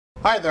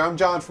Hi there, I'm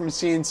John from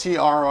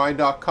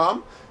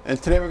CNCKing.com,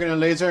 and today we're going to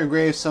laser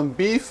engrave some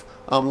beef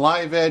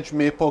live edge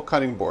maple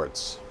cutting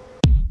boards.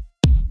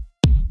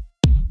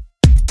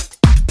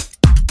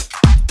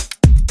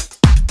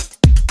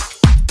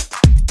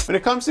 When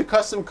it comes to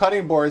custom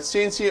cutting boards,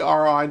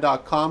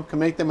 CNCKing.com can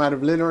make them out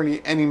of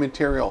literally any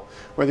material,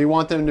 whether you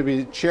want them to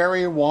be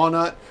cherry,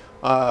 walnut,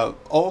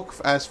 oak.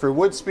 As for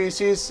wood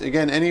species,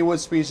 again, any wood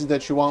species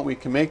that you want, we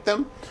can make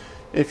them.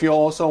 If you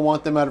also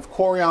want them out of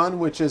corian,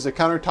 which is a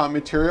countertop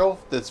material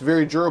that's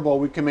very durable,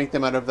 we can make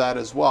them out of that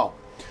as well.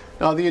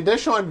 Now, the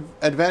additional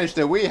advantage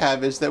that we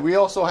have is that we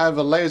also have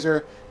a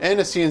laser and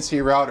a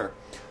CNC router.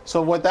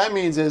 So what that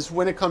means is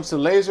when it comes to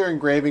laser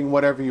engraving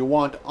whatever you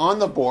want on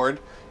the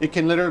board, it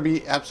can literally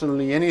be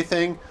absolutely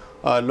anything,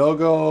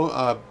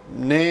 logo,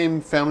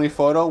 name, family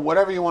photo,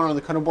 whatever you want on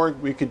the cutting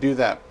board, we could do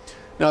that.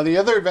 Now, the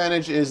other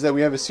advantage is that we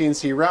have a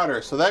CNC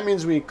router, so that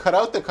means we cut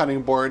out the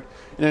cutting board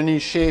in any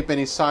shape,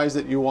 any size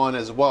that you want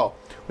as well,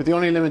 with the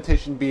only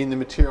limitation being the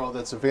material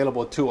that's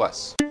available to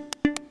us.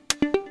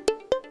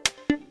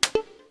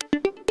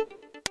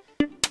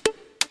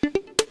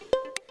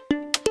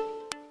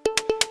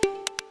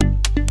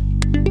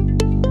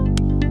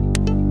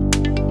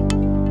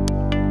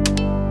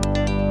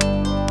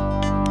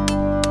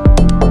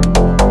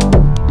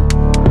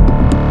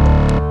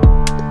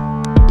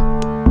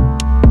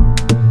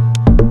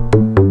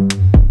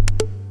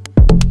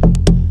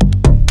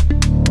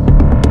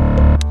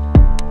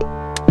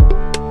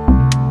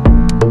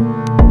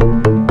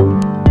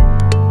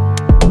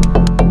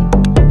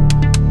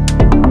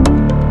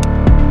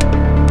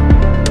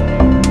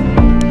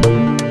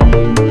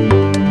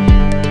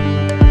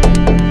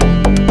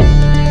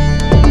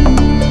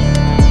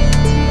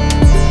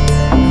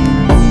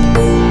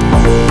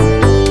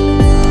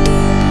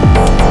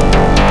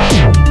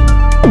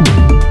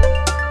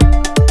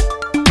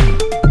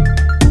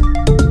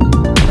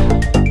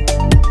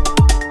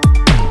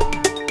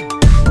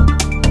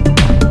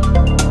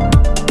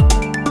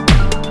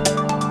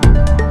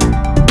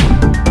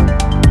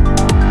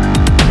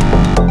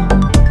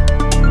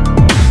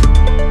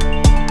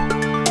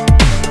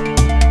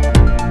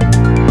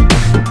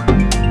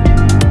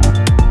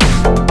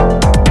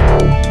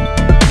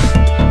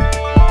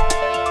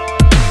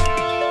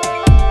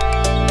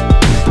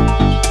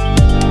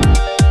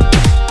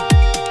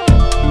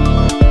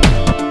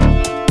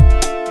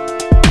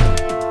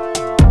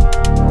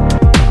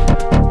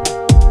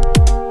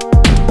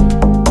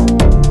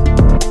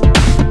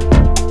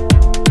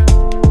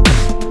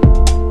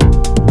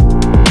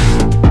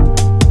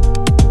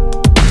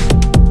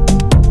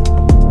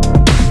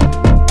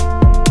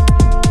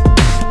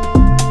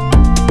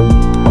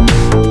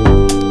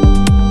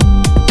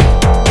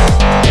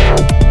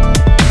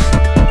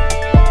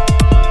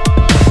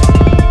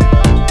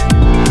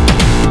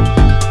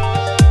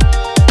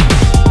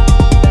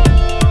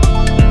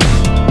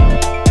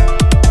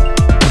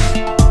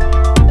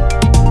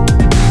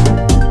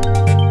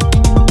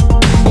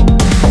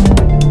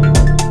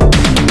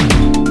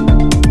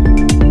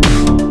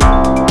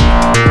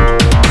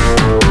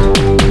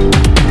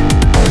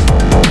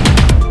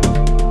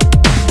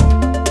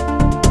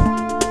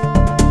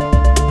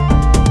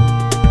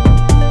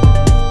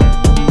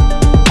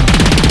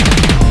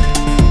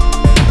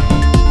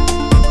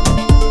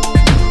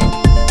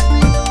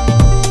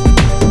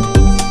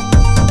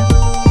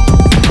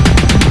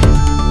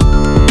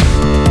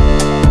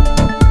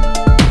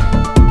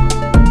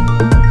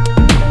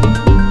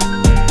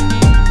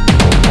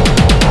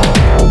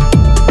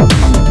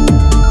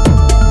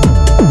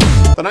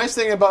 The nice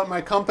thing about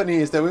my company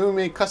is that when we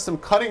make custom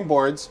cutting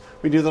boards,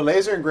 we do the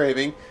laser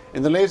engraving,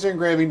 and the laser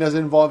engraving doesn't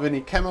involve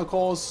any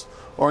chemicals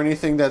or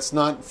anything that's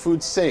not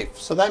food safe.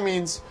 So that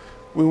means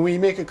when we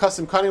make a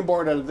custom cutting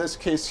board out of this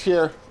case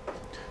here,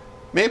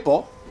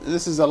 maple,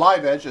 this is a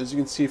live edge, as you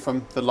can see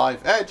from the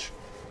live edge,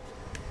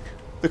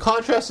 the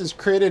contrast is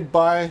created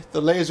by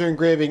the laser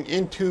engraving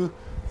into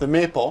the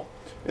maple.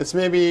 It's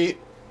maybe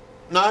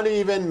not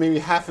even maybe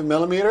half a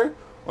millimeter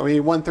or maybe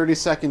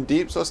 1/32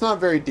 deep, so it's not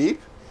very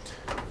deep.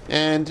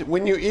 And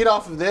when you eat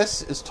off of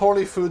this, it's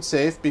totally food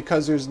safe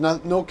because there's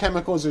no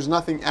chemicals, there's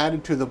nothing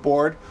added to the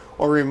board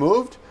or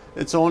removed.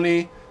 It's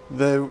only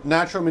the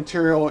natural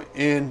material,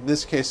 in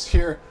this case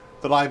here,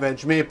 the live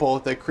edge maple,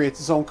 that creates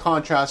its own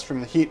contrast from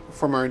the heat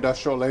from our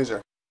industrial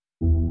laser.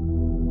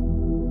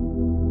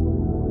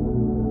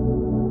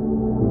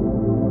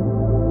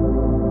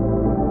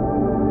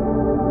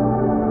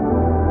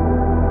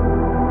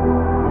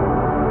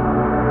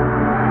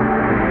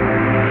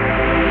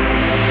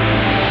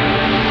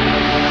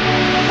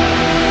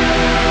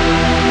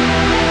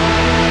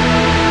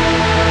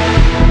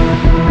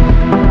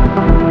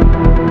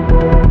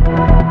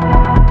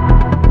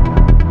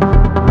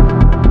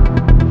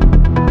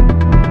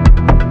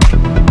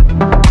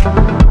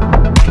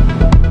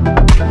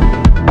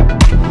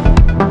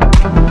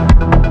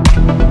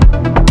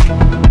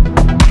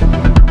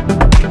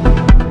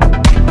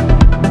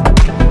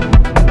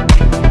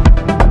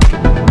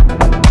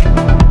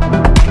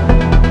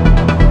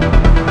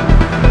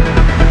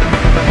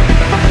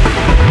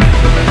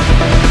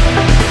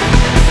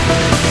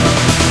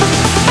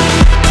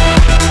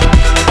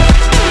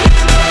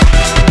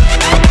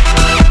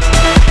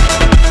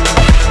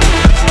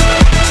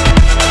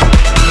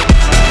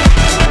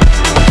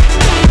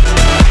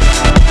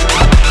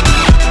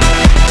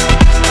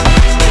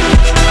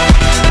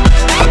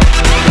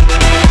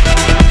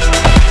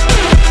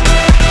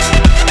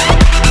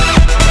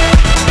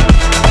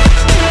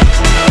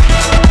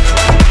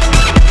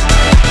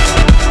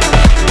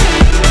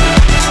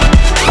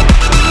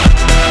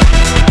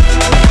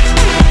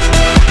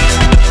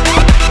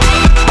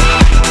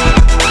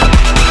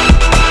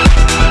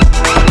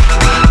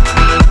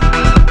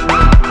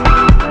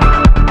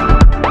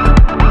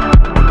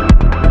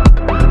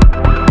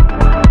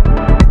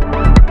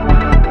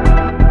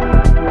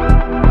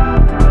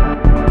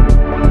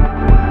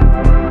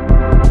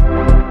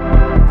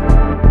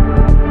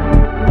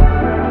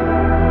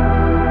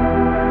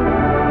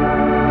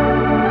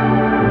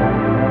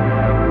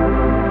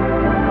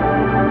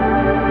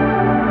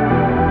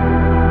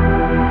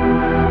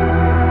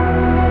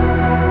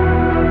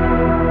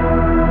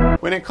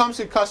 When it comes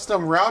to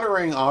custom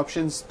routering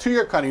options to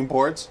your cutting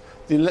boards,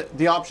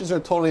 the options are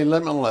totally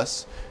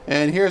limitless.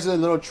 And here's a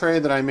little tray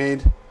that I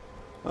made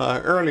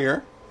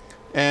earlier.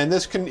 And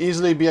this can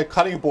easily be a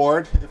cutting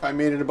board if I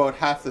made it about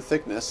half the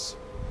thickness.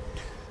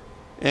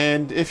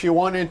 And if you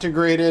want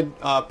integrated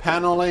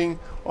paneling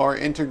or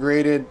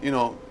integrated,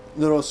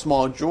 little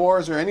small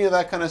drawers or any of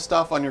that kind of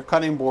stuff on your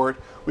cutting board,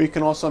 we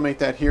can also make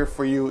that here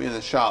for you in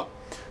the shop.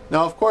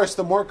 Now, of course,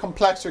 the more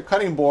complex your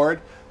cutting board,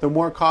 the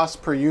more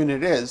cost per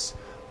unit is,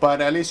 but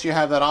at least you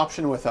have that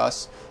option with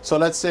us. So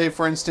let's say,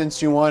 for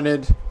instance, you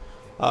wanted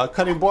a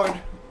cutting board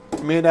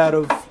made out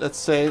of, let's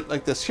say,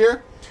 like this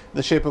here,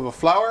 the shape of a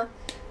flower,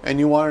 and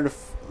you wanted,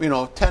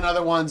 10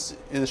 other ones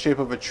in the shape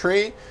of a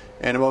tree,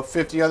 and about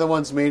 50 other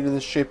ones made in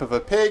the shape of a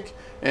pig,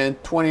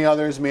 and 20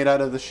 others made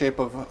out of the shape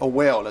of a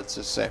whale, let's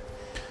just say.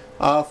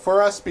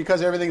 For us,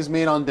 because everything's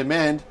made on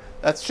demand,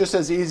 that's just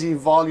as easy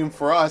volume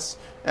for us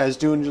as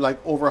doing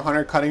like over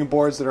 100 cutting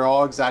boards that are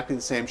all exactly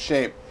the same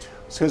shape.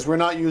 Because we're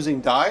not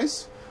using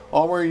dies,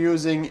 all we're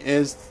using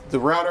is the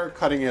router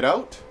cutting it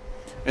out,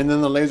 and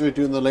then the laser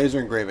doing the laser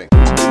engraving.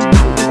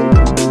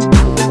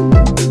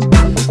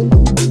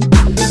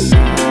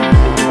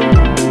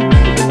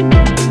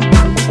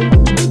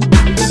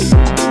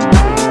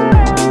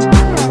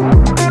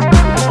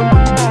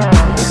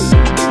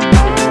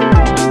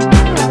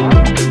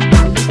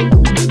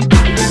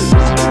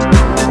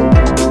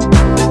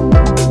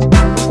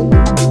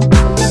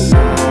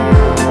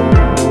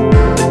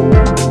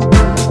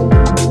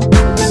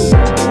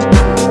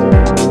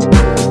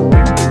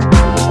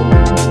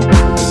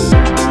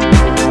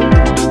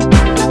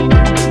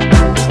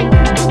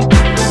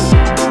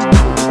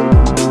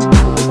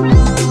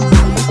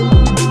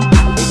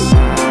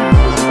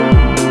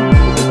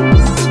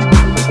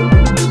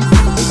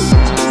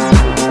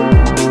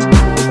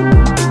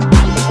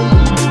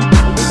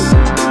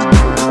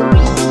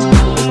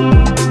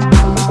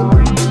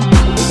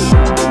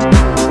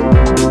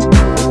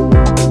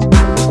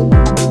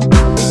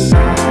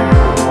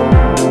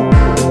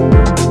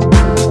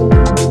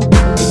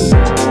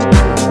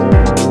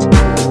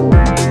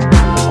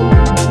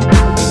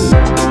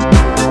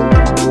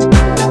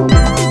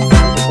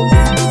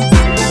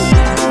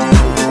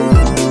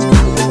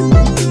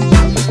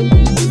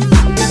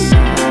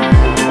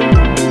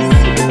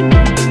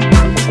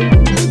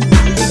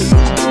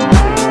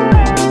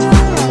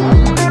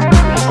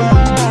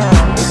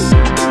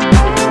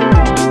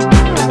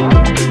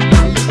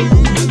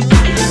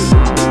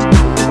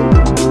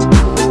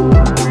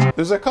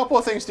 There's a couple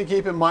of things to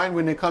keep in mind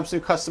when it comes to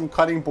custom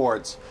cutting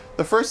boards.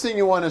 The first thing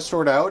you want to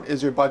sort out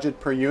is your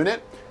budget per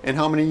unit and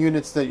how many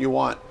units that you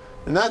want.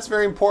 And that's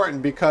very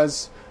important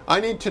because I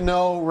need to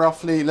know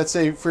roughly, let's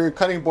say for your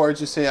cutting boards,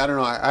 you say, I don't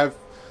know, I have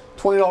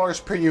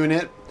 $20 per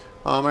unit.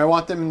 I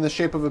want them in the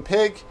shape of a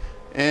pig,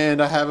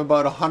 and I have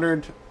about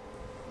 100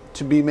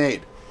 to be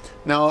made.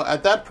 Now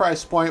at that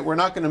price point, we're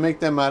not going to make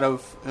them out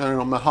of, I don't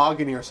know,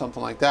 mahogany or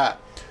something like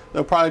that.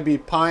 They'll probably be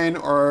pine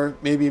or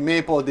maybe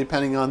maple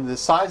depending on the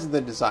size of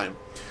the design.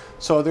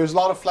 So there's a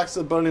lot of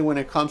flexibility when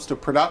it comes to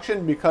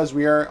production because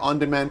we are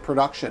on-demand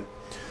production.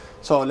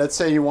 So let's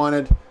say you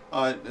wanted,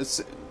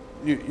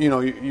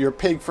 your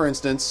pig, for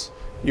instance,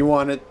 you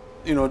want it,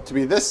 to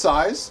be this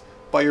size,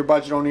 but your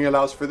budget only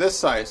allows for this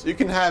size. You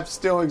can have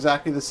still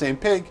exactly the same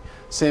pig,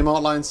 same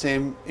outline,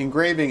 same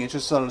engraving. It's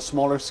just on a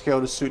smaller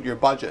scale to suit your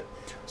budget.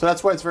 So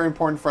that's why it's very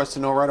important for us to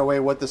know right away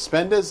what the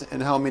spend is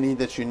and how many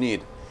that you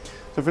need.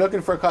 So if you're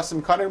looking for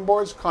custom cutting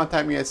boards,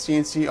 contact me at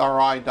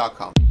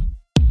CNCKing.com.